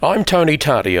I'm Tony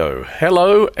Tardio.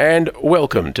 Hello and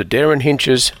welcome to Darren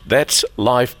Hinch's That's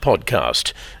Life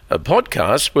podcast, a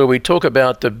podcast where we talk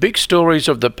about the big stories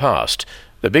of the past,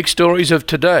 the big stories of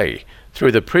today,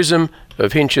 through the prism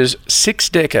of Hinch's 6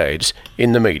 decades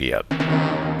in the media.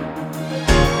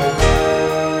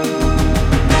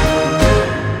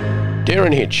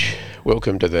 Darren Hinch,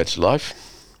 welcome to That's Life.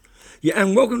 Yeah,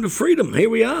 and welcome to freedom. Here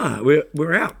we are.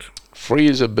 We're out. Free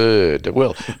as a bird.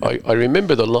 Well, I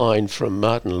remember the line from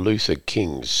Martin Luther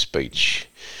King's speech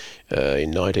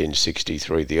in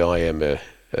 1963, the I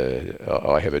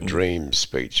have a dream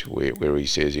speech, where he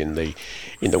says in the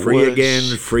free again.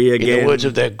 In the words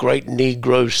of that great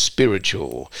Negro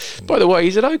spiritual. By the way,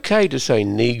 is it okay to say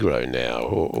Negro now,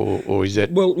 or is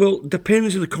that? Well,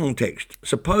 depends on the context.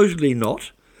 Supposedly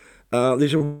not.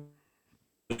 There's a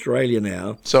Australia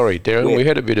now. Sorry, Darren, we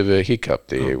had a bit of a hiccup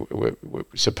there. We're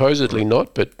supposedly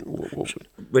not, but...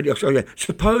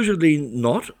 Supposedly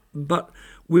not, but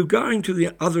we're going to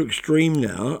the other extreme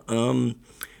now.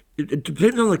 It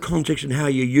depends on the context and how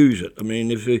you use it. I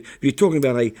mean, if you're talking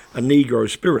about a Negro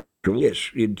spiritual,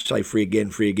 yes, you'd say free again,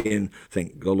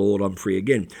 thank the Lord I'm free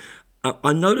again.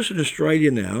 I notice in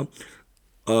Australia now,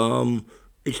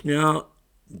 it's now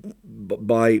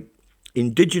by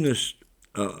Indigenous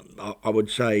I would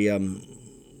say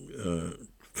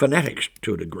fanatics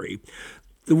to a degree.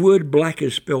 The word black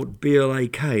is spelled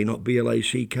B-L-A-K, not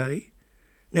B-L-A-C-K.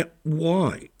 Now,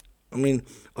 why? I mean,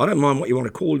 I don't mind what you want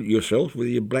to call yourself, whether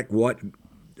you're black, white,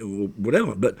 or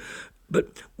whatever, but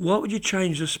why would you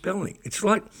change the spelling? It's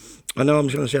like, I know I'm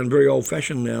going to sound very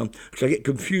old-fashioned now, because I get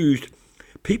confused.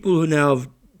 People who now have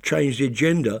changed their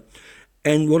gender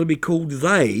and want to be called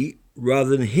they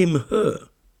rather than him, her,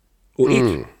 or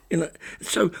it. You know,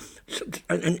 so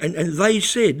and they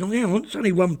said, no, hang on, it's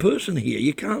only one person here.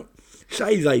 You can't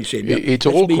say they said. It's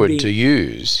awkward to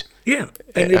use. Yeah.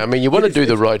 I mean, you want to do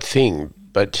the right thing,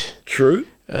 but... True.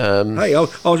 Hey, I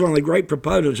was one of the great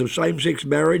proponents of same-sex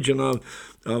marriage, and I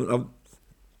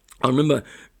remember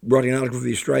writing an article for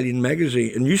the Australian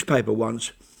magazine, a newspaper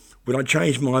once, when I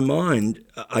changed my mind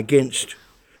against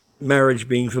marriage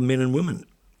being for men and women.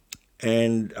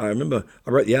 And I remember I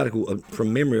wrote the article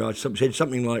from memory. I said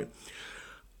something like,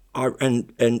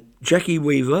 and Jackie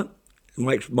Weaver,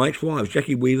 my ex-wives,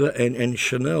 Jackie Weaver and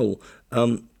Chanel,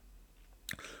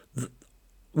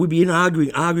 we'd be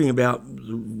arguing about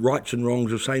the rights and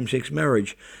wrongs of same-sex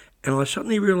marriage. And I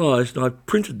suddenly realised, and I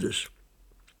printed this,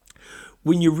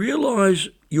 when you realise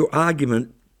your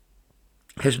argument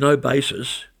has no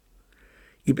basis,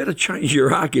 you better change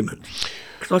your argument.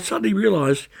 Because I suddenly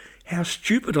realised how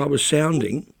stupid I was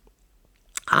sounding,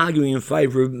 arguing in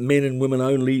favour of men and women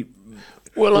only.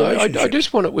 Well, I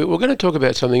just want to. We're going to talk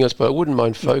about something else, but I wouldn't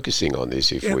mind focusing on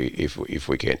this if we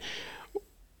can.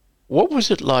 What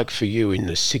was it like for you in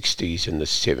the 60s and the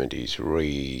 70s,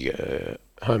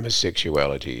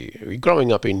 homosexuality,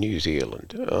 growing up in New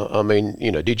Zealand? I mean,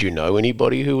 did you know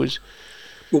anybody who was?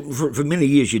 Well, for many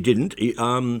years you didn't.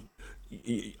 And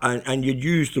you'd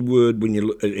use the word when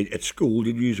you at school.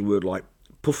 You'd use the word like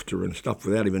poofter and stuff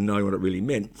without even knowing what it really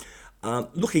meant.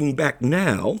 Looking back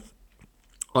now,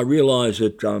 I realise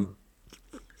that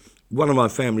one of my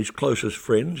family's closest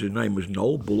friends, his name was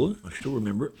Noel Buller, I still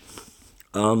remember it,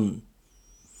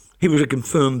 he was a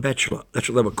confirmed bachelor. That's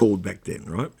what they were called back then,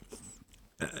 right?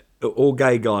 All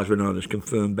gay guys were known as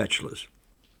confirmed bachelors.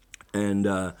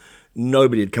 And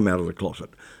nobody had come out of the closet.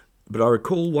 But I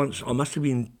recall once, I must have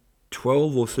been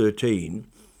 12 or 13,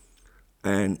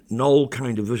 and Noel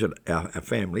came to visit our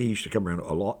family. He used to come around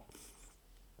a lot.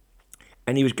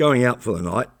 And he was going out for the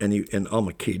night, and I'm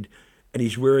a kid, and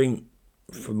he's wearing,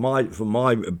 for my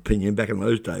opinion, back in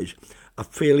those days, a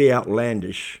fairly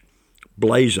outlandish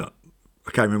blazer.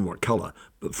 I can't remember what colour,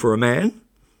 but for a man.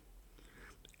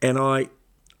 And I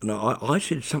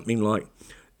said something like,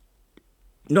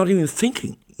 not even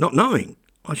thinking, not knowing,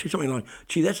 I said something like,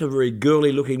 gee, that's a very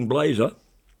girly-looking blazer.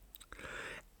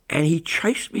 And he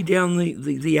chased me down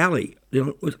the alley,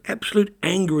 with absolute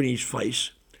anger in his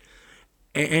face.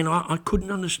 And I couldn't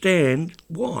understand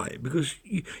why, because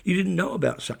you didn't know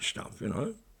about such stuff,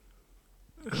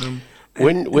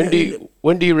 When do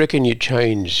you reckon you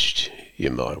changed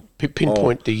your mind?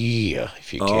 Pinpoint the year,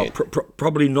 if you can.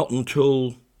 Probably not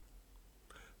until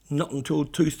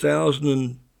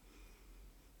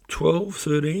 2012,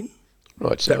 13.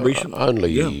 Right, so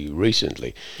only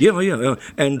recently. Yeah.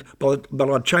 But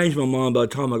I changed my mind by the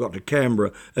time I got to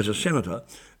Canberra as a senator,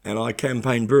 and I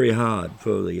campaigned very hard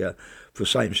for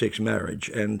same-sex marriage,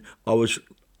 and I was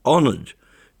honoured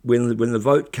when the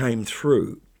vote came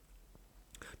through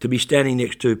to be standing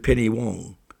next to Penny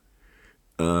Wong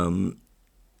in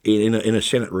a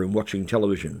Senate room watching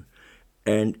television,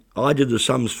 And I did the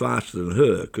sums faster than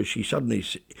her because they suddenly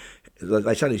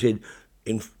said,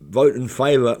 vote in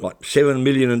favour, like 7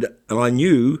 million, and I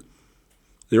knew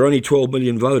there are only 12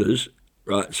 million voters,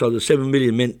 right? So the 7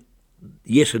 million meant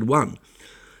yes had won.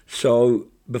 So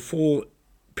before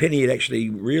Penny had actually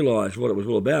realised what it was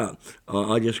all about,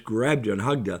 I just grabbed her and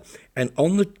hugged her. And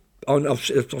I've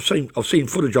seen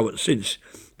footage of it since,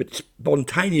 but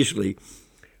spontaneously,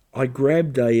 I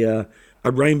grabbed a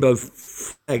rainbow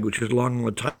flag which was lying on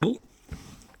the table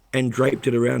and draped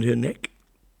it around her neck.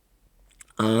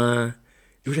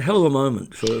 It was a hell of a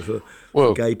moment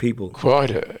for gay people. Quite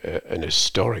an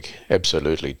historic,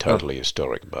 absolutely, totally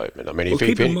historic moment. I mean,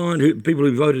 keep in mind people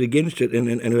who voted against it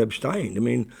and who abstained. I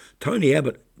mean, Tony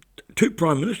Abbott, two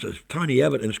prime ministers, Tony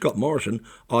Abbott and Scott Morrison,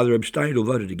 either abstained or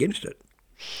voted against it.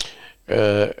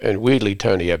 And weirdly,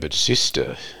 Tony Abbott's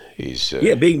sister is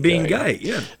being gay.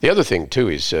 Yeah. The other thing too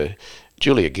is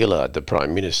Julia Gillard, the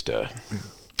prime minister.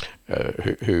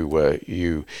 Who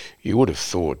you would have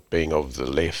thought, being of the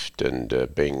left and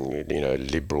being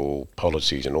liberal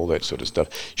policies and all that sort of stuff,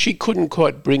 she couldn't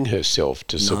quite bring herself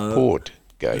to support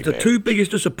gay men. The two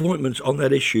biggest disappointments on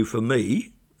that issue for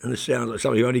me, and this sounds like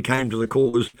somebody who only came to the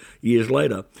cause years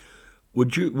later, were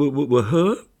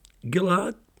her,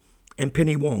 Gillard, and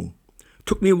Penny Wong.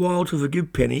 Took me a while to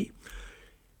forgive Penny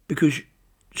because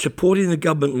supporting the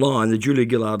government line, the Julia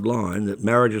Gillard line, that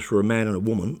marriage is for a man and a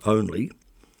woman only.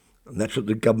 And that's what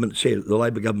the government said, the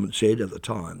Labor government said at the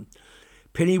time.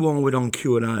 Penny Wong went on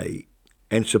Q&A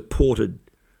and supported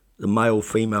the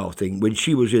male-female thing when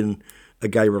she was in a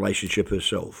gay relationship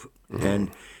herself. Mm. And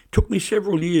it took me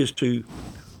several years to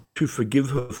forgive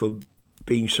her for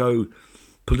being so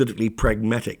politically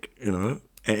pragmatic,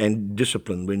 and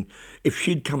disciplined. When if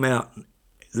she'd come out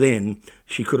then,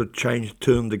 she could have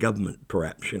turned the government,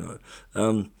 perhaps,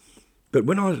 But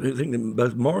when I think that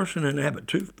both Morrison and Abbott,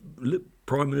 two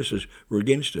prime ministers, were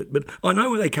against it. But I know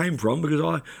where they came from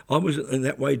because I was in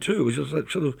that way too. It was just like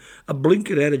sort of a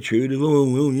blinkered attitude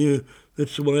of,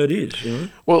 that's the way it is.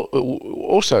 Well,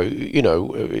 also,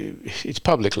 it's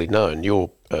publicly known, your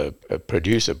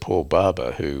producer, Paul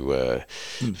Barber, who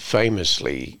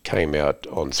famously came out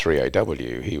on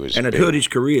 3AW. And it hurt his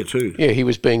career too. Yeah, he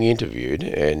was being interviewed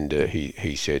and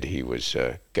he said he was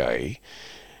gay.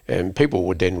 And people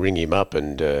would then ring him up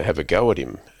and have a go at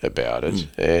him about it.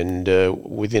 And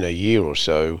within a year or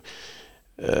so,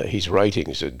 his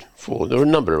ratings had fallen. There were a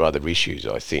number of other issues,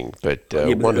 I think, but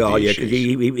one of the issues...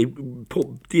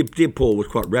 Dear Paul was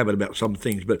quite rabid about some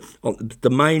things, but the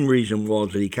main reason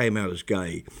was that he came out as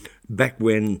gay back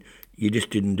when you just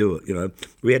didn't do it,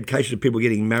 We had cases of people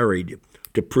getting married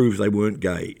to prove they weren't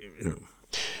gay,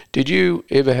 Did you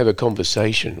ever have a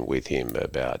conversation with him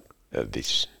about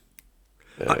this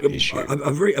issue?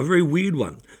 A very weird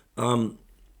one.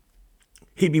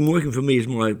 He'd been working for me as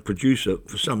my producer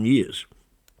for some years.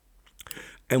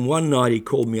 And one night he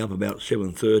called me up about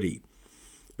 7:30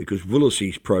 because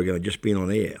Willis's program had just been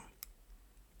on air.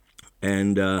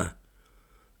 And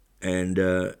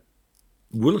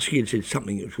Willis had said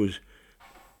something which was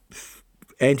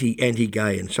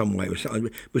anti-gay in some way.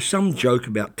 It was some joke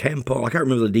about tampons. I can't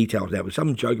remember the details now, but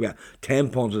some joke about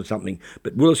tampons or something.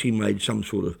 But Willis made some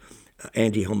sort of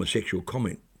anti-homosexual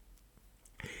comment.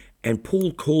 And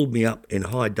Paul called me up in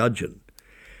high dudgeon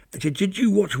and said, "Did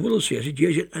you watch Willis?" I said,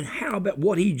 "Yes." He said, "And how about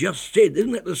what he just said?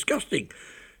 Isn't that disgusting?"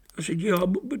 I said, "Yeah,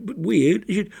 but weird."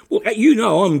 He said, "Well,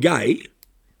 I'm gay."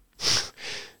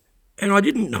 And I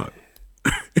didn't know.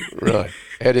 Right.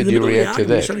 How did you react to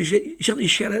that? He suddenly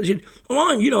shouted out and said, "Well,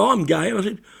 I'm gay." And I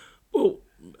said, "Well,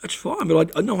 that's fine,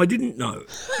 but I didn't know."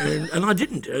 And I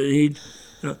didn't.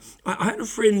 I had a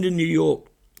friend in New York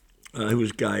who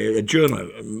was gay, a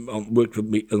journo, worked for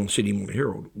me on Sydney Morning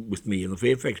Herald with me in the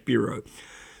Fairfax Bureau.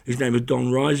 His name was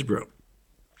Don Riseborough.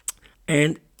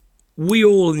 And we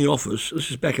all in the office,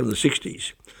 this is back in the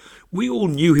 60s, we all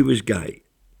knew he was gay.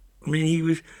 I mean, he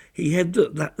was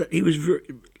very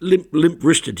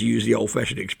limp-wristed, to use the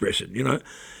old-fashioned expression,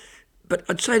 But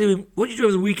I'd say to him, "What did you do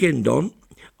over the weekend, Don?"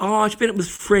 "Oh, I spent it with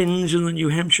friends in the New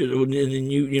Hampshire, or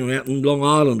out in Long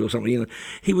Island or something."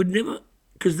 He would never,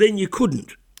 because then you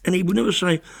couldn't. And he would never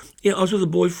say, "Yeah, I was with a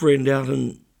boyfriend out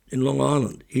in Long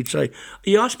Island." He'd say,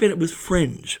 "Yeah, I spent it with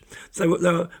friends." They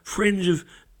were friends of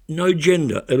no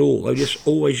gender at all. They were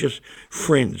always just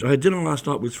friends. I had dinner last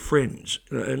night with friends.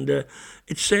 And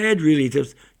it's sad, really, to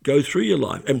go through your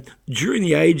life. And during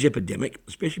the AIDS epidemic,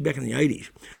 especially back in the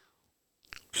 80s,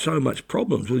 so much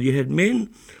problems. Well, you had men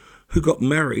who got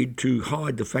married to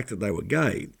hide the fact that they were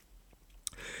gay.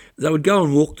 They would go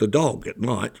and walk the dog at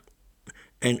night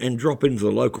and drop into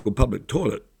the local public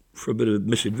toilet for a bit of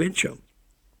misadventure.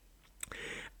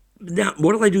 Now,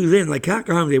 what do they do then? They can't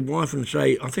go home to their wife and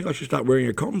say, I think I should start wearing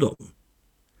a condom.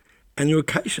 And there were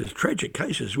cases, tragic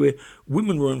cases, where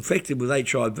women were infected with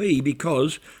HIV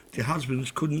because their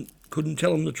husbands couldn't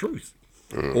tell them the truth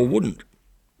or wouldn't.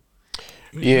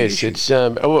 Yes, it's.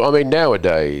 Well, I mean,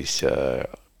 nowadays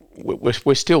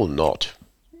we're still not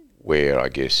where I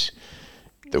guess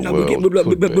the world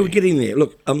could be. We're getting there.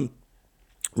 Look,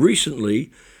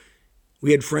 recently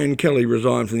we had Fran Kelly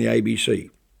resign from the ABC.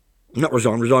 Not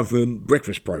resign from a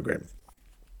breakfast program.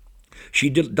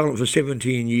 She'd done it for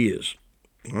 17 years.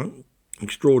 Right?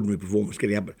 Extraordinary performance,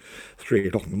 getting up at 3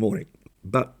 o'clock in the morning.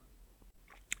 But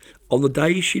on the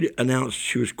day she announced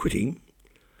she was quitting,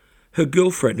 her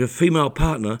girlfriend, her female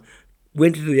partner,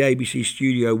 went into the ABC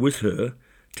studio with her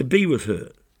to be with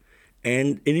her.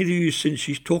 And in interviews since,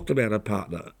 she's talked about her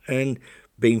partner and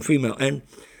being female. And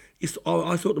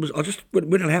I thought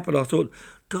when it happened, I thought,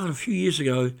 God, a few years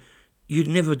ago, you'd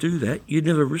never do that. You'd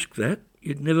never risk that.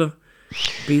 You'd never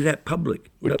be that public.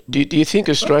 Do you think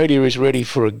Australia is ready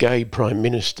for a gay Prime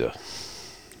Minister?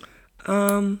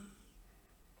 I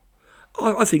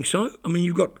think so. I mean,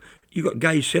 you've got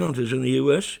gay senators in the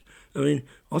US. I mean,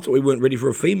 I thought we weren't ready for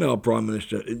a female Prime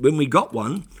Minister. When we got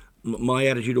one, my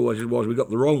attitude always was we got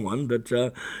the wrong one. But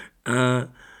I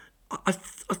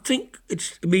think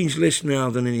it means less now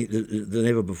than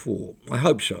ever before. I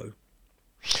hope so.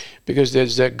 Because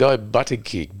there's that guy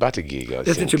Buttigieg, I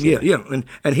think. Yeah.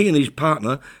 And he and his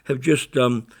partner have just,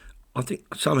 I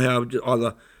think, somehow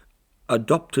either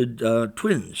adopted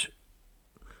twins.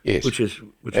 Yes, which is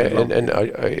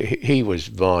he was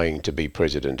vying to be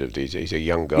president of these. He's a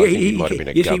young guy. Yeah, he might have been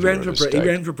a governor of the state. He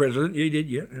ran for president. Yeah, he did.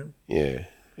 Yeah.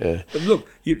 But look,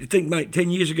 you think, mate,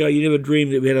 10 years ago, you never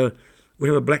dreamed that we'd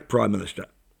have a black prime minister.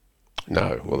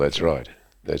 No, well, that's right.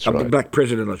 That's right. A black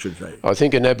president, I should say. I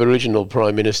think an Aboriginal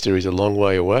prime minister is a long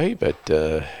way away, but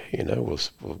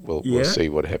we'll see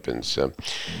what happens.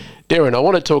 Darren, I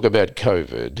want to talk about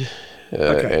COVID.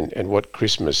 And what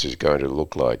Christmas is going to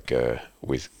look like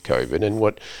with COVID, and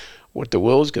what the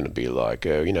world's going to be like.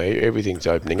 Everything's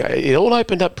opening. It all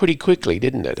opened up pretty quickly,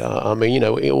 didn't it? I mean,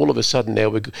 all of a sudden now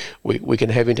we can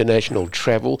have international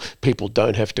travel. People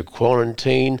don't have to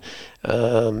quarantine,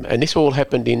 and this all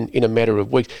happened in a matter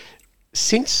of weeks.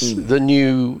 Since the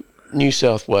new New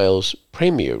South Wales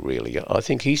Premier, really, I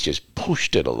think he's just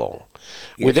pushed it along.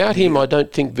 Yes, without him, I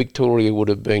don't think Victoria would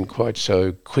have been quite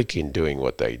so quick in doing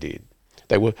what they did.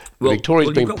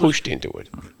 Victoria's been pushed into it.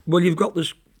 Well, you've got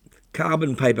this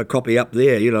carbon paper copy up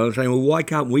there, saying, well, why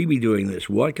can't we be doing this?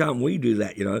 Why can't we do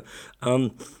that,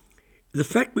 The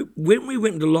fact that when we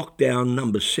went into lockdown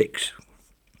number 6,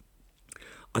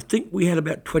 I think we had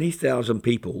about 20,000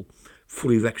 people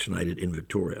fully vaccinated in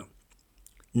Victoria.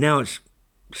 Now it's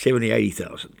 70,000,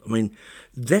 80,000. I mean,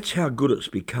 that's how good it's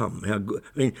become. How good.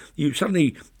 I mean, you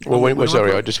suddenly...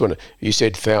 I just want to... You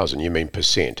said 1,000, you mean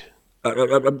percent.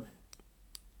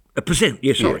 A percent,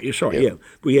 yeah.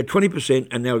 We had 20%,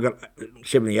 and now we've got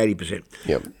 70, 80%.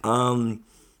 Yep.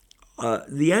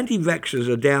 The anti-vaxxers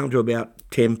are down to about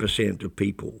 10% of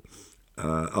people.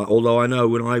 Although I know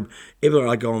whenever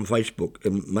I go on Facebook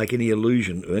and make any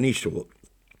allusion of any sort,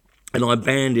 and I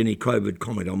banned any COVID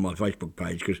comment on my Facebook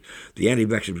page because the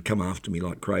anti-vaxxers would come after me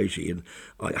like crazy, and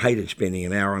I hated spending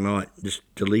an hour a night just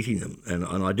deleting them, and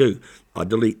I do. I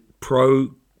delete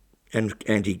pro and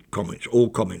anti comments, all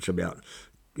comments about.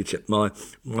 It's at my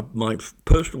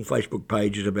personal Facebook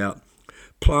page is about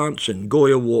plants and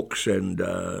Goya walks and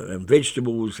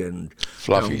vegetables and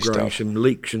fluffy stuff, some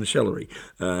leeks and celery,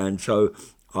 and so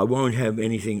I won't have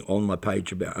anything on my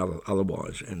page about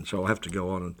otherwise, and so I have to go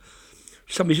on and.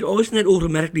 Somebody said, isn't that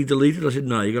automatically deleted? I said,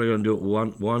 no, you've got to go and do it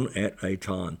one at a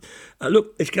time.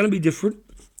 Look, it's going to be different.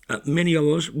 Many of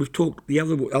us, we've talked the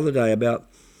other day about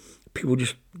people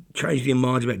just change their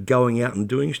minds about going out and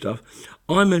doing stuff.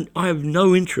 I have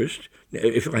no interest,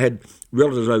 if I had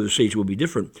relatives overseas, it would be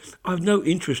different. I have no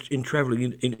interest in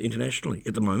travelling internationally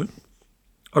at the moment.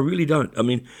 I really don't. I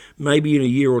mean, maybe in a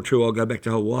year or two I'll go back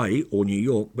to Hawaii or New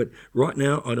York, but right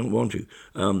now I don't want to.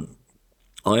 I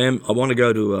want to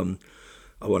go to...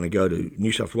 I want to go to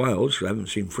New South Wales. I haven't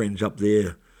seen friends up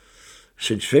there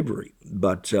since February.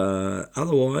 But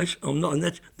otherwise, I'm not.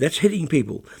 And that's hitting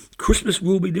people. Christmas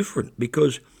will be different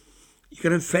because you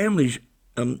can have families,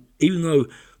 even though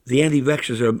the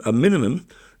anti-vaxxers are a minimum,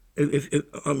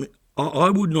 I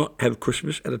would not have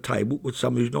Christmas at a table with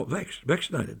someone who's not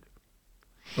vaccinated.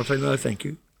 I'd say, no, thank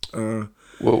you.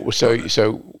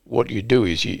 So what you do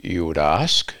is you would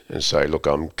ask and say, look,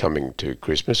 I'm coming to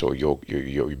Christmas, or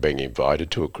you're being invited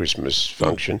to a Christmas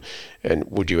function, and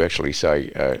would you actually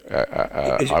say,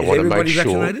 I want to make sure?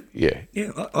 Vaccinated? Yeah,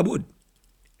 I would.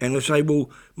 And they say, well,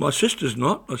 my sister's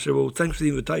not. I said, well, thanks for the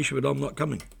invitation, but I'm not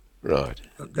coming. Right.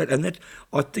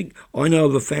 I think I know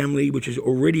of a family which has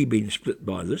already been split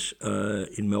by this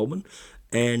in Melbourne,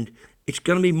 and it's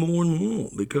going to be more and more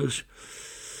because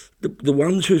the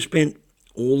ones who spent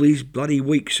all these bloody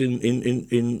weeks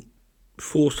in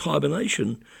forced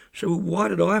hibernation say, well, why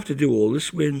did I have to do all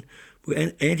this when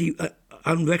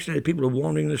unvaccinated people are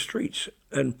wandering the streets?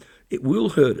 And it will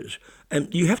hurt us.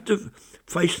 And you have to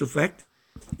face the fact,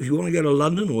 if you want to go to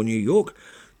London or New York,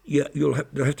 you'll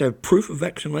have to have proof of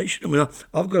vaccination. I mean,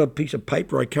 I've got a piece of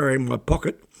paper I carry in my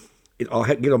pocket. I'll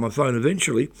have to get on my phone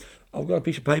eventually. I've got a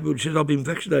piece of paper which says I've been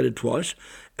vaccinated twice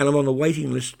and I'm on the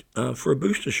waiting list for a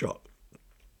booster shot.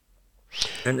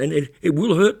 And it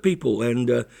will hurt people,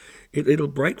 and it'll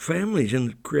break families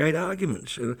and create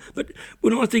arguments. But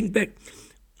when I think back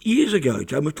years ago,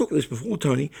 Tony, we've talked about this before,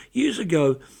 Tony, years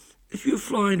ago, if you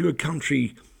fly into a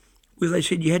country where they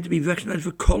said you had to be vaccinated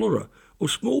for cholera or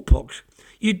smallpox,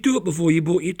 you'd do it before you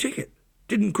bought your ticket.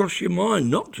 Didn't cross your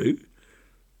mind not to.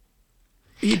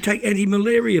 You'd take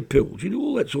anti-malaria pills. You do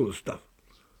all that sort of stuff.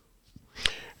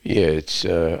 Yeah, it's.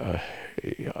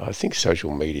 I think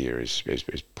social media is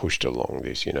pushed along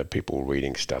this. You know, people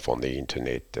reading stuff on the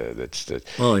internet.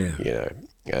 Oh yeah. You know,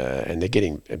 and they're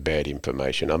getting bad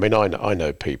information. I mean, I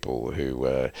know people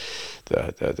who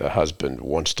the husband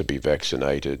wants to be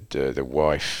vaccinated. The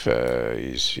wife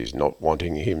is not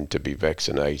wanting him to be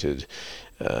vaccinated.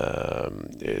 Her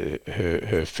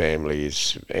family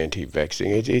is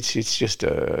anti-vaccine. It's just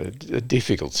a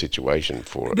difficult situation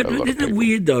for a lot of people. Isn't it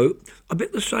weird though? I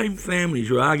bet the same families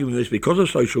who are arguing this because of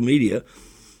social media,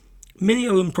 many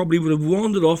of them probably would have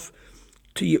wandered off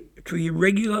to your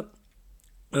regular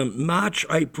March,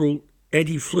 April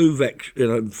anti-flu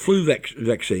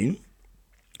vaccine.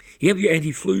 You have your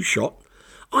anti-flu shot.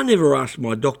 I never asked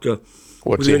my doctor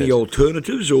what's was there in any it?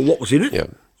 alternatives or what was in it. Yeah.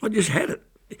 I just had it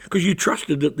because you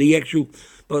trusted that the actual.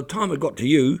 By the time it got to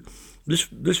you, this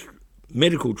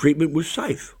medical treatment was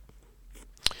safe.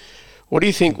 What do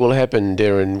you think will happen,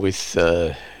 Darren, with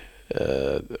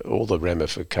all the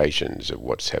ramifications of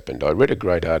what's happened? I read a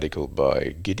great article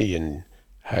by Gideon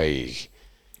Haigh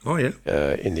Oh yeah.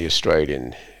 In the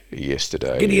Australian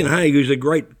yesterday. Gideon Haigh, who's a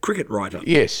great cricket writer.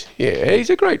 Yes, yeah, he's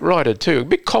a great writer too. A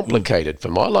bit complicated for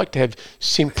me. I like to have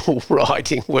simple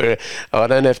writing where I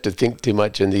don't have to think too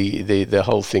much, and the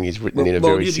whole thing is written in a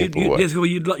very simple way. Yes, well,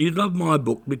 you'd love my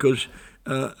book because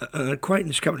an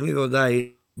acquaintance came to me the other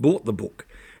day, bought the book,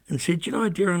 and said, "You know,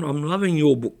 Darren, I'm loving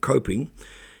your book, Coping,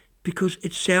 because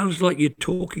it sounds like you're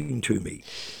talking to me."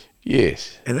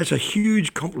 Yes, and that's a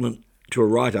huge compliment to a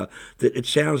writer. That it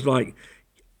sounds like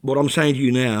what I'm saying to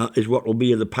you now is what will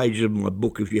be in the pages of my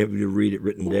book if you happen to read it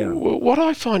written down. What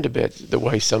I find about the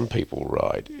way some people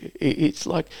write, it's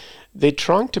like they're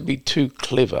trying to be too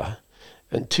clever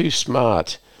and too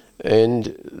smart,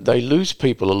 and they lose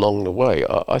people along the way.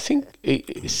 I think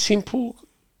simple,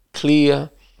 clear,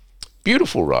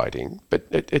 beautiful writing, but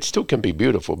it still can be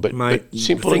beautiful, but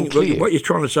simple and clear. What you're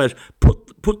trying to say is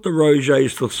put the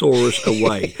Roget's thesaurus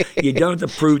away. You don't have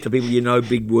to prove to people you know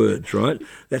big words, right?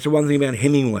 That's the one thing about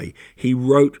Hemingway. He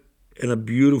wrote in a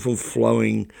beautiful,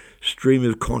 flowing stream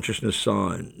of consciousness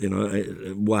way, and I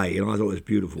thought it was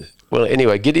beautiful. Well,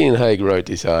 anyway, Gideon Haigh wrote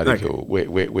this article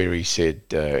where he said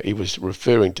he was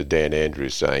referring to Dan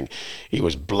Andrews, saying he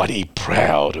was bloody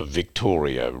proud of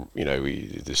Victoria. You know,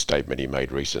 the statement he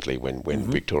made recently when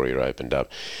Victoria opened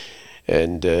up.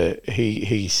 And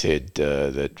he said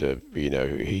that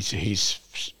his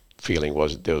feeling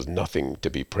was that there was nothing to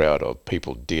be proud of.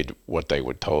 People did what they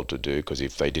were told to do, because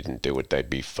if they didn't do it, they'd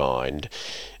be fined.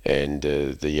 And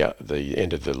the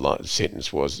end of the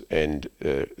sentence was, and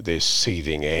there's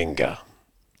seething anger.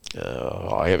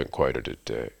 I haven't quoted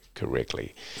it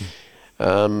correctly.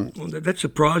 Well, that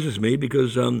surprises me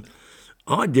because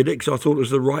I did it because I thought it was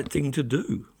the right thing to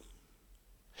do.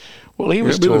 Well, he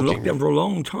was talking. talking. We were locked down for a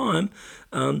long time.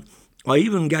 I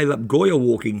even gave up Goya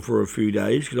walking for a few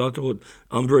days because I thought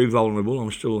I'm very vulnerable.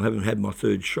 Haven't had my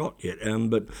third shot yet.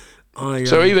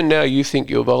 So even now you think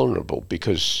you're vulnerable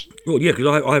because... Well, yeah,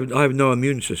 because I have no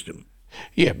immune system.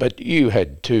 Yeah, but you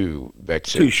had two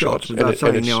vaccine shots. And they're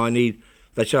saying now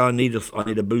they say I need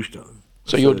a booster.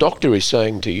 So your doctor is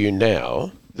saying to you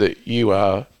now that you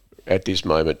are at this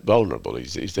moment vulnerable.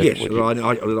 Is that yes, what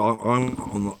I'm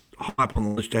on hype on the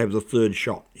list to have the third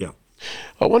shot, yeah.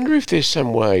 I wonder if there's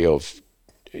some way of,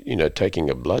 taking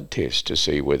a blood test to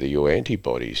see whether your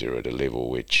antibodies are at a level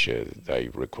which they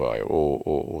require,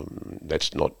 or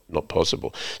that's not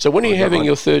possible. So when are you having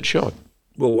your third shot?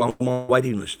 Well, I'm on the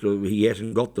waiting list. He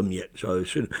hasn't got them yet, so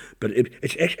soon. But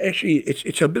it's actually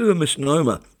a bit of a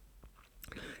misnomer.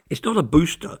 It's not a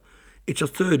booster. it's a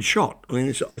third shot. I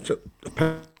mean,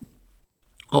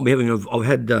 I've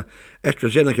had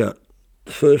AstraZeneca,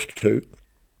 the first two.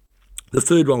 The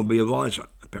third one will be a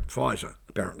Pfizer,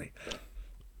 apparently.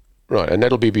 Right, and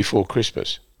that'll be before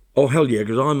Christmas. Oh hell yeah!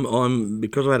 Because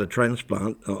because I had a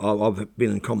transplant, I've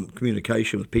been in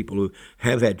communication with people who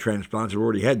have had transplants, have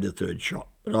already had the third shot.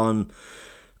 But I'm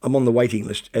on the waiting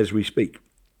list as we speak.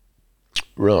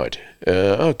 Right.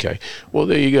 Okay. Well,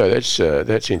 there you go.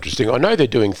 That's interesting. I know they're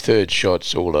doing third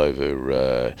shots all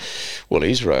over. Well,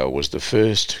 Israel was the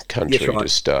first country to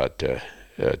start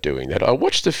doing that. I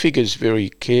watched the figures very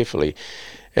carefully,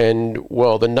 and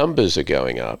while the numbers are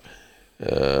going up,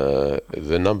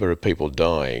 the number of people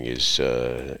dying is,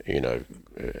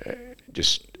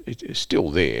 just it's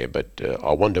still there. But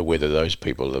I wonder whether those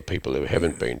people are the people who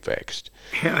haven't been vaxxed.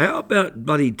 How about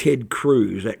bloody Ted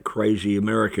Cruz, that crazy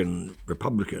American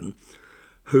Republican,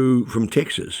 from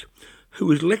Texas, who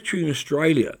was lecturing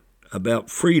Australia about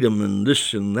freedom and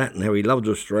this and that, and how he loved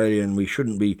Australia and we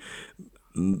shouldn't be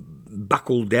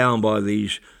buckled down by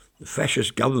these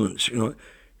fascist governments.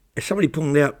 Somebody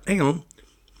pointed out, hang on,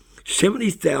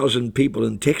 70,000 people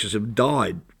in Texas have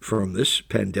died from this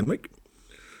pandemic.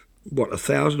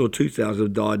 1,000 or 2,000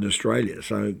 have died in Australia.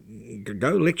 So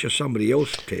go lecture somebody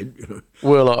else, Ted.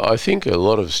 Well, I think a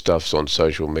lot of stuff's on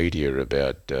social media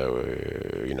about,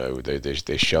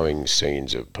 they're showing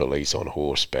scenes of police on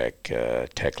horseback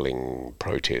tackling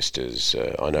protesters.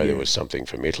 I know there was something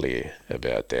from Italy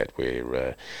about that,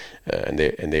 where and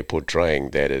they're portraying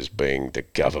that as being the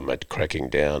government cracking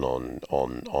down on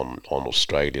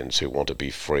Australians who want to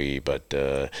be free, but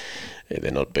they're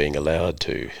not being allowed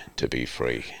to be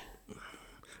free.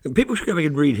 People should go back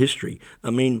and read history. I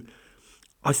mean,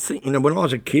 I think, when I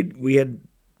was a kid, we had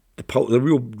the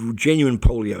real genuine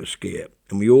polio scare,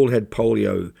 and we all had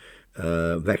polio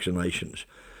vaccinations.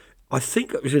 I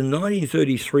think it was in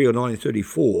 1933 or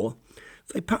 1934,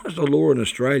 they passed a law in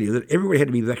Australia that everybody had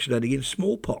to be vaccinated against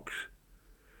smallpox.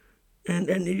 And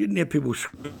you didn't have people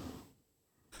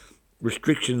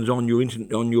restrictions on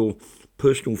your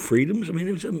personal freedoms. I mean,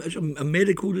 it was a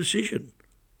medical decision.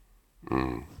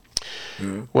 Mm.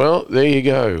 Yeah. Well, there you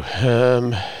go.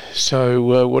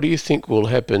 So what do you think will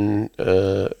happen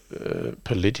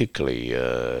politically,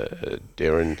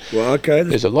 Darren? Well, okay.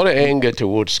 There's a lot of anger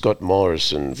towards Scott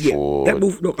Morrison for...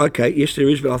 Yes, there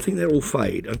is, but I think that will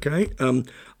fade, okay?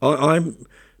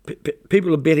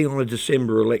 People are betting on a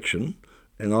December election,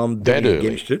 and I'm betting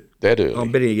against it. That early?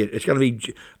 I'm betting against it. It's going to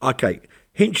be... Okay,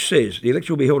 Hinch says the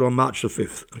election will be held on March the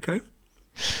 5th, okay?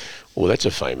 Well, that's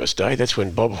a famous day. That's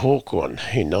when Bob Hawke won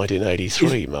in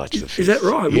 1983, March the 5th. Is that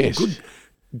right? Yes. Well,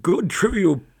 good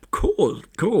trivial call.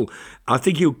 I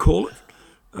think he'll call it.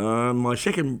 My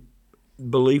second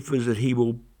belief is that he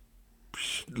will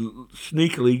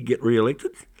sneakily get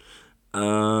re-elected.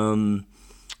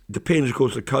 Depends, of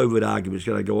course, the COVID argument is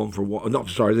going to go on for a while.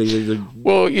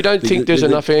 Well, you don't think there's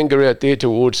enough anger out there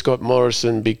towards Scott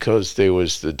Morrison because there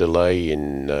was the delay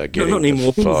in getting not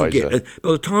anymore. the Pfizer? Forget.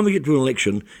 By the time we get to an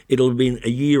election, it'll have been a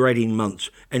year, 18 months,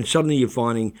 and suddenly you're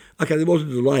finding, okay, there was a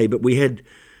delay, but we've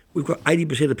got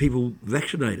 80% of people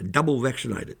vaccinated, double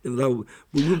vaccinated.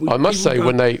 I must say,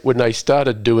 when they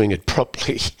started doing it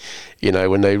properly,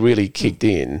 when they really kicked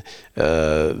in,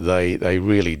 they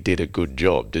really did a good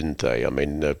job, didn't they? I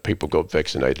mean, people got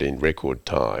vaccinated in record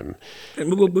time.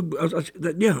 And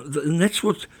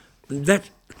that's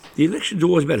the election's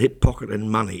always about hip pocket and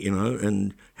money,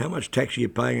 and how much tax you're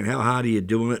paying and how hard are you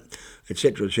doing it,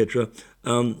 etc., etc.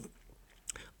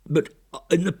 But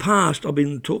in the past, I've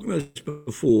been talking about this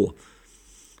before,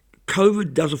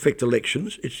 COVID does affect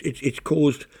elections. It's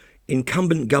caused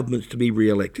incumbent governments to be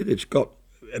re-elected. It's got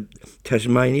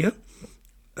Tasmania,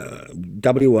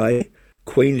 WA,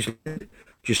 Queensland,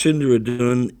 Jacinda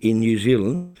Ardern in New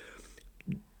Zealand.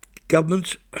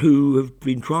 Governments who have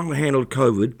been trying to handle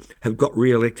COVID have got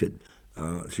re-elected.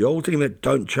 It's the old thing that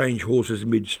don't change horses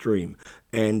midstream.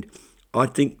 And I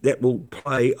think that will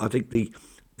play, I think the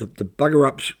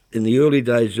bugger-ups in the early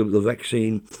days of the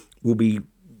vaccine will be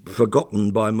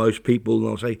forgotten by most people. And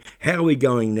they'll say, how are we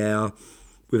going now?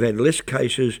 We've had less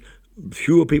cases,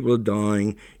 fewer people are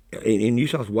dying. In New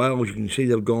South Wales, you can see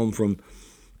they've gone from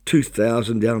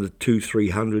 2,000 down to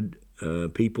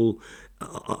 200-300 people.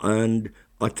 And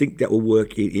I think that will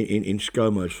work in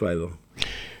ScoMo's favour.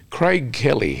 Craig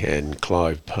Kelly and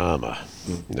Clive Palmer.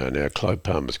 Now Clive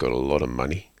Palmer's got a lot of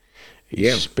money.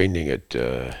 He's spending it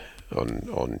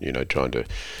on trying to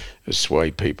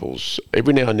sway people's...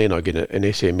 Every now and then I get an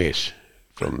SMS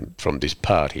from this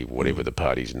party, whatever the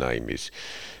party's name is.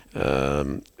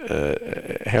 How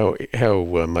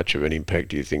much of an impact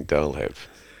do you think they'll have?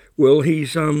 Well,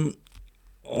 he's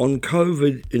on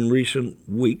COVID in recent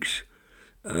weeks,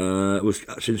 it was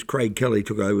since Craig Kelly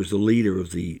took over as the leader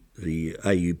of the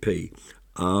AUP,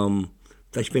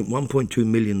 they spent $1.2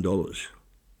 million.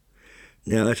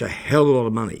 Now, that's a hell of a lot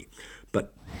of money,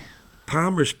 but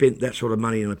Palmer has spent that sort of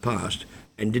money in the past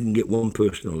and didn't get one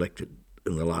person elected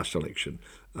in the last election.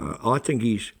 I think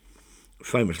he's,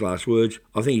 famous last words,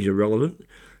 I think he's irrelevant.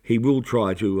 He will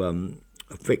try to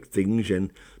affect things,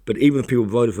 but even if people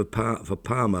voted for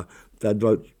Palmer, they'd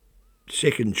vote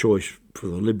second choice for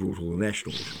the Liberals or the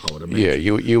Nationals, I would imagine. Yeah,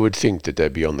 you would think that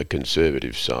they'd be on the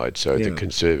Conservative side, so the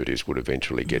Conservatives would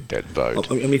eventually get that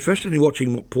vote. I mean, fascinating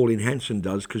watching what Pauline Hanson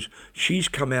does, because she's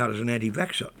come out as an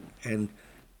anti-vaxxer, and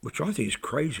which I think is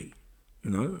crazy.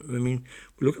 You know, I mean,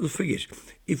 look at the figures.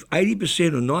 If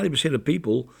 80% or 90% of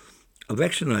people are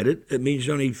vaccinated, it means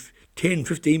only 10,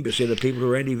 15% of people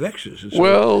are anti-vaxxers.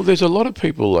 Well, there's a lot of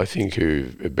people, I think, who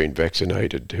have been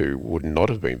vaccinated who would not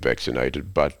have been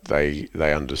vaccinated, but they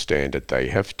understand that they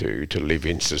have to live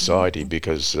in society,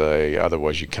 because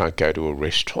otherwise you can't go to a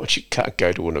restaurant, you can't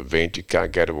go to an event, you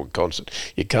can't go to a concert,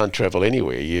 you can't travel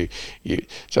anywhere.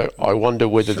 So I wonder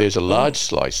whether there's a large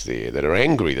slice there that are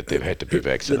angry that they've had to be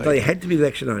vaccinated. That they had to be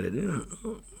vaccinated, yeah.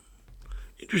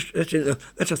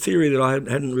 That's a theory that I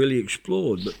hadn't really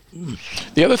explored. But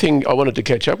The other thing I wanted to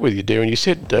catch up with you, Darren, you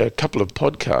said a couple of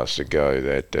podcasts ago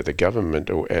that the government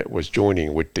was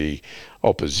joining with the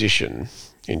opposition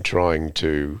in trying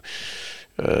to,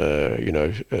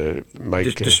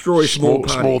 make destroy small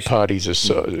parties,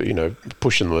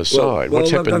 pushing them aside.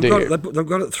 What's happened there? They've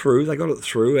got it through. They got it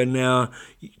through, and now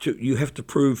you have to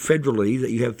prove federally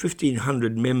that you have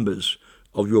 1,500 members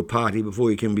of your party before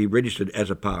you can be registered as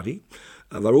a party.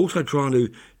 They're also trying to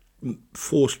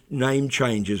force name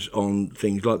changes on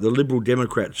things like the Liberal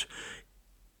Democrats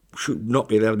should not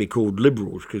be allowed to be called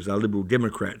Liberals because they're Liberal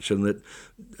Democrats, and that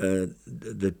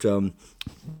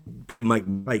make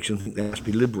mistakes and think they must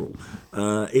be Liberal.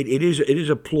 It is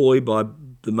a ploy by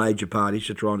the major parties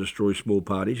to try and destroy small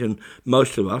parties, and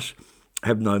most of us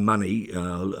have no money,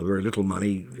 very little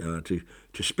money to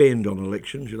spend on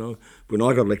elections. You know, when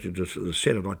I got elected to the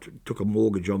Senate, I took a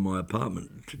mortgage on my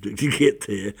apartment to get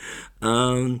there,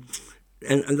 and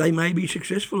they may be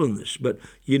successful in this. But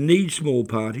you need small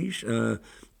parties.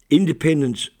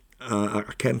 Independents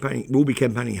will be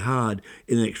campaigning hard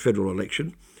in the next federal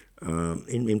election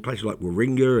in places like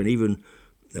Warringah and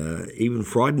even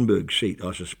Frydenberg's seat,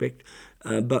 I suspect.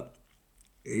 But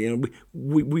you know,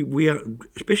 we are,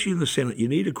 especially in the Senate, you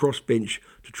need a crossbench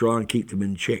to try and keep them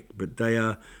in check. But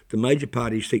the major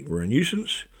parties think we're a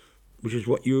nuisance, which is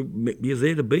what you're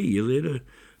there to be. You're there to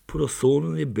put a thorn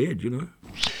in their bed, you know.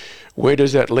 Where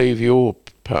does that leave your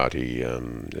party?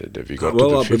 Have you got to the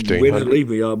 1,500? Where does it leave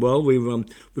me?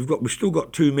 We've still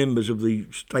got two members of the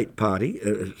state party,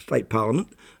 state parliament,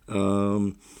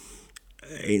 and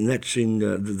that's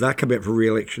they're coming out for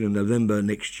re-election in November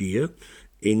next year.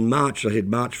 In March, I said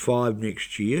March 5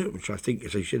 next year, which I think,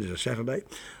 as I said, is a Saturday.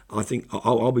 I think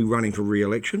I'll be running for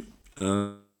re-election.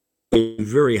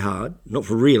 Very hard, not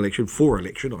for re-election, for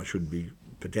election. I should be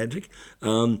pedantic.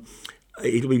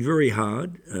 It'll be very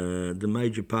hard. The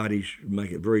major parties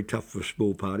make it very tough for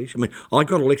small parties. I mean, I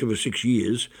got elected for 6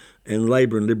 years, and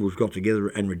Labor and Liberals got together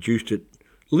and reduced it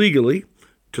legally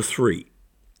to 3.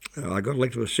 I got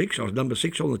elected for 6. I was number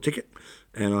 6 on the ticket,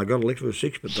 and I got elected for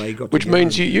 6, but they got Which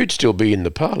means you'd still be in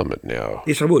the Parliament now.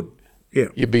 Yes, I would. Yeah,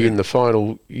 you'd be in the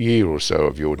final year or so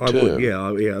of your term. I would.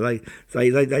 Yeah.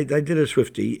 They did a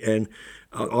Swifty, and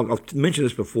I've mentioned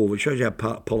this before, but it shows how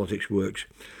politics works.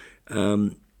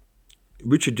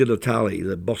 Richard Di Natale,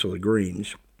 the boss of the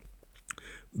Greens,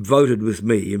 voted with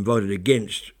me and voted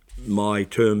against my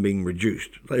term being reduced.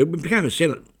 It became a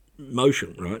Senate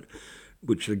motion, right,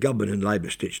 which the government and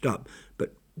Labor stitched up.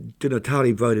 But Di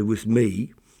Natale voted with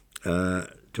me to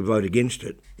vote against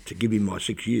it, to give him my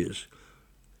 6 years.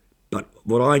 But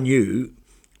what I knew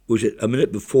was that a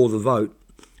minute before the vote,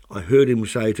 I heard him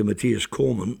say to Matthias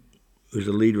Cormann, who's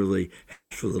the leader of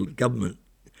for the government,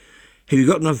 "Have you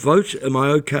got enough votes? Am I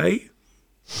okay?"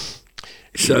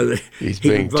 So he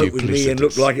could vote with me and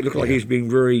looked like he was being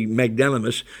very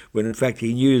magnanimous, when in fact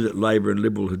he knew that Labor and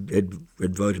Liberal had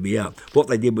voted me out. What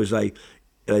they did was they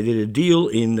did a deal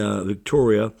in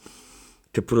Victoria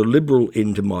to put a Liberal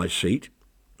into my seat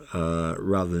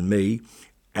rather than me,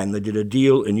 and they did a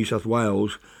deal in New South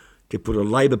Wales to put a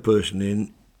Labor person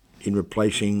in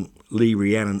replacing Lee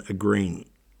Rhiannon, a Green.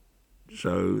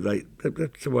 So that's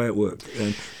the way it worked.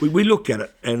 And we looked at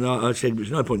it, and I said there's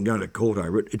no point in going to court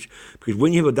over it. It's because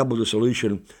when you have a double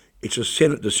dissolution, it's a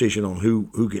Senate decision on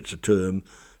who gets a term,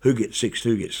 who gets 6,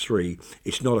 who gets 3.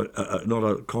 It's not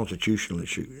a constitutional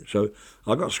issue. So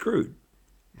I got screwed.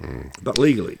 but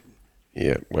legally.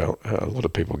 Yeah, well, a lot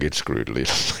of people get screwed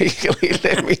legally,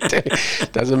 let me tell you.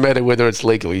 Doesn't matter whether it's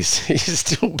legal, he's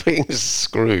still being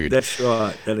screwed. That's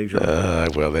right, that is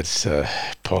right. Well, that's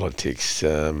politics.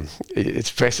 It's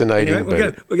fascinating.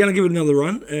 Anyway, we're going to give it another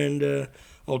run, and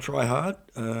I'll try hard.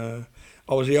 I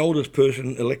was the oldest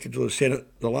person elected to the Senate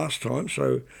the last time,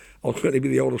 so I'll certainly be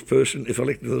the oldest person if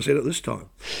elected to the Senate this time.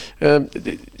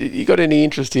 You got any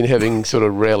interest in having sort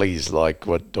of rallies like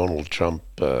what Donald Trump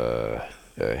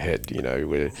had? You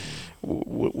know,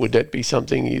 would that be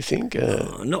something you think?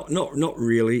 Not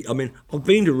really. I mean, I've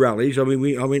been to rallies. I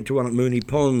mean, I went to one at Moonee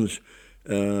Ponds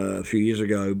a few years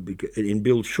ago in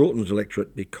Bill Shorten's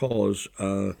electorate because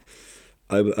over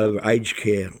aged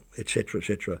care, etc.,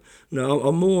 etc. No,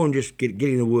 I'm more on just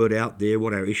getting the word out there,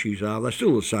 what our issues are. They're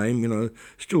still the same, you know,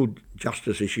 still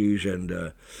justice issues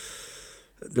and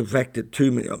the fact that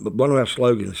one of our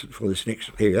slogans for this next,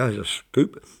 here as a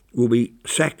scoop, will be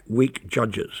sack weak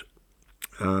judges.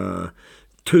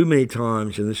 Too many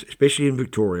times, in this, especially in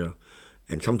Victoria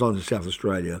and sometimes in South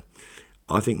Australia,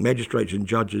 I think magistrates and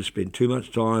judges spend too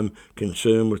much time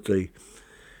concerned with the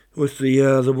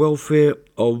welfare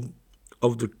of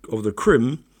the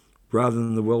crim rather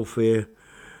than the welfare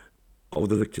of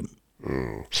the victim.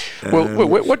 Well,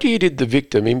 what do you did the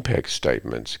victim impact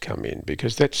statements come in?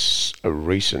 Because that's a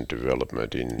recent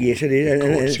development in yes, it is,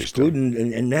 and it's system. good.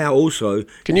 And now also,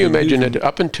 can you imagine that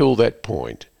up until that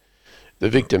point,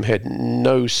 the victim had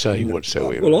no say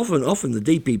whatsoever? Well, often the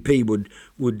DPP would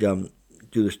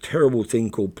do this terrible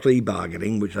thing called plea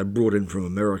bargaining, which they brought in from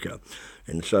America,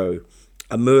 and so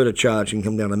a murder charge can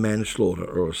come down to manslaughter,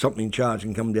 or something charge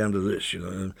can come down to this, you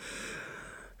know.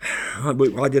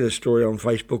 I did a story on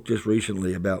Facebook just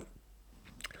recently about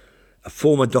a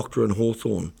former doctor in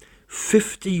Hawthorn.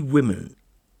 50 women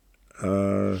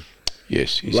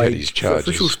yes, he's had his charges.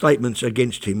 Official statements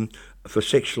against him for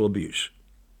sexual abuse,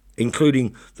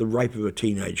 including the rape of a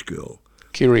teenage girl.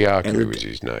 Kiriakou was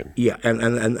his name. Yeah, and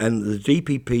the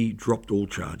DPP dropped all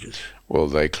charges. Well,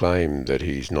 they claim that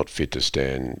he's not fit to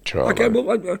stand trial. Okay,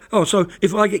 well, so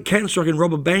if I get cancer, I can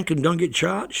rob a bank and don't get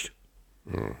charged?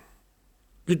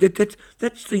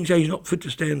 That's things he's not fit to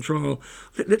stand trial.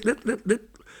 Let's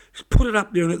put it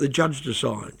up there and let the judge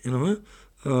decide, you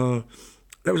know.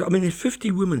 There's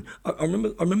 50 women. I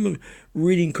remember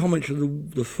reading comments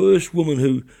of the first woman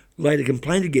who laid a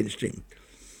complaint against him.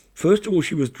 First of all,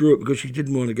 she withdrew it because she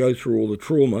didn't want to go through all the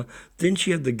trauma. Then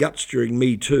she had the guts during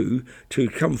Me Too to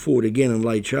come forward again and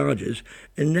lay charges.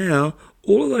 And now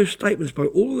all of those statements by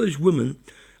all of those women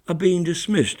are being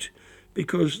dismissed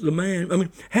because the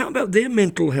man, how about their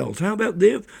mental health? How about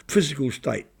their physical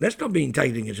state? That's not being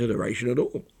taken into consideration at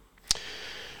all.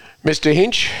 Mr.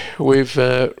 Hinch, we've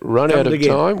run out of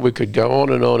time. We could go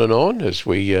on and on and on as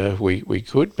we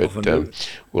could, but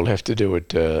we'll have to do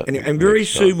it. And very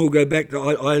soon we'll go back to.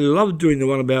 I love doing the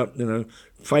one about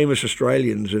famous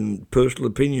Australians and personal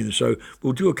opinions. So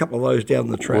we'll do a couple of those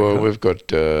down the track. Well, we've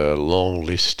got a long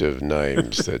list of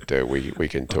names that we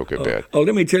can talk about. Oh,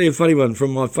 let me tell you a funny one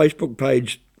from my Facebook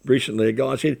page recently. A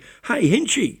guy said, "Hey,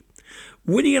 Hinchy,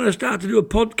 when are you going to start to do a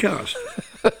podcast?"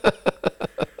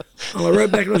 And I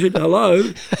wrote back and I said, "Hello,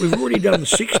 we've already done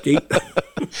 60.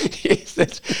 Yes,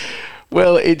 it's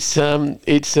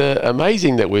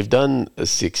amazing that we've done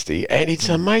 60, and it's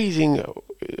amazing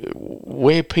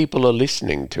where people are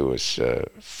listening to us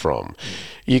from.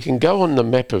 You can go on the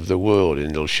map of the world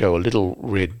and it'll show a little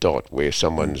red dot where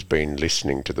someone's been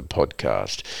listening to the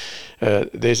podcast.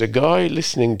 There's a guy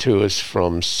listening to us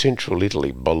from central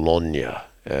Italy, Bologna.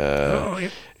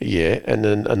 Yeah, and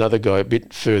then another guy a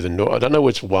bit further north. I don't know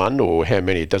it's one or how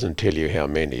many. It doesn't tell you how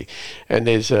many. And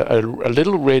there's a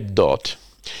little red dot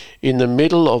in the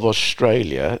middle of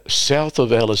Australia, south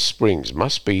of Alice Springs.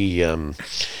 Must be.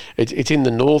 It's in the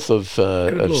north of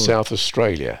South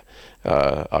Australia.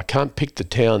 I can't pick the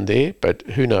town there, but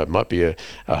who knows? It might be a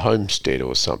homestead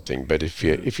or something. But if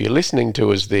you're listening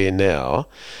to us there now.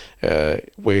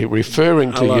 We're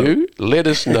referring to you. Let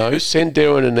us know. Send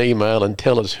Darren an email and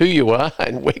tell us who you are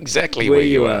and exactly where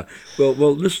you are.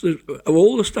 Well, listen, of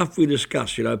all the stuff we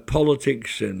discussed,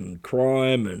 politics and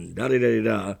crime and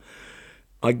da-da-da-da-da,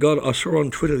 I saw on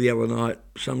Twitter the other night,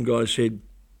 some guy said,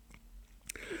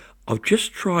 "I've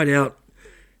just tried out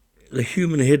the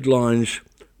Human Headlines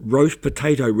roast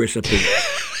potato recipe,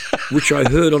 which I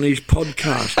heard on his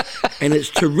podcast, and it's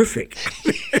terrific."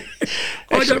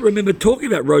 I don't remember talking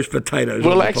about roast potatoes.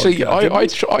 Well, actually,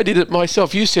 I did it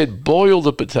myself. You said boil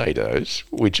the potatoes,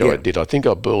 which I did. I think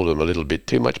I boiled them a little bit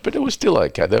too much, but it was still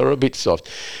okay. They were a bit soft.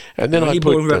 And then I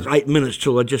put them about 8 minutes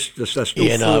till they're still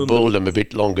yeah, no, I firm. boiled them a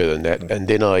bit longer than that, and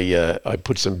then I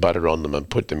put some butter on them and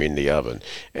put them in the oven,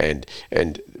 and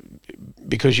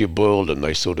because you boiled them,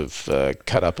 they sort of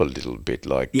cut up a little bit.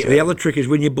 Like the other trick is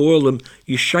when you boil them,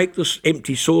 you shake this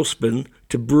empty saucepan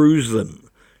to bruise them,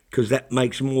 because that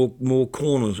makes more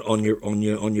corners on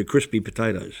your crispy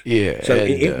potatoes. Yeah. So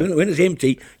when it's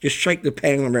empty, just shake the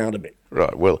pan around a bit.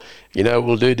 Right. Well, what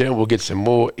we'll do, Darren, we'll get some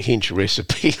more Hinch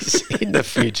recipes in the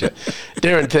future.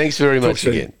 Darren, thanks very much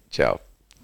again. Ciao.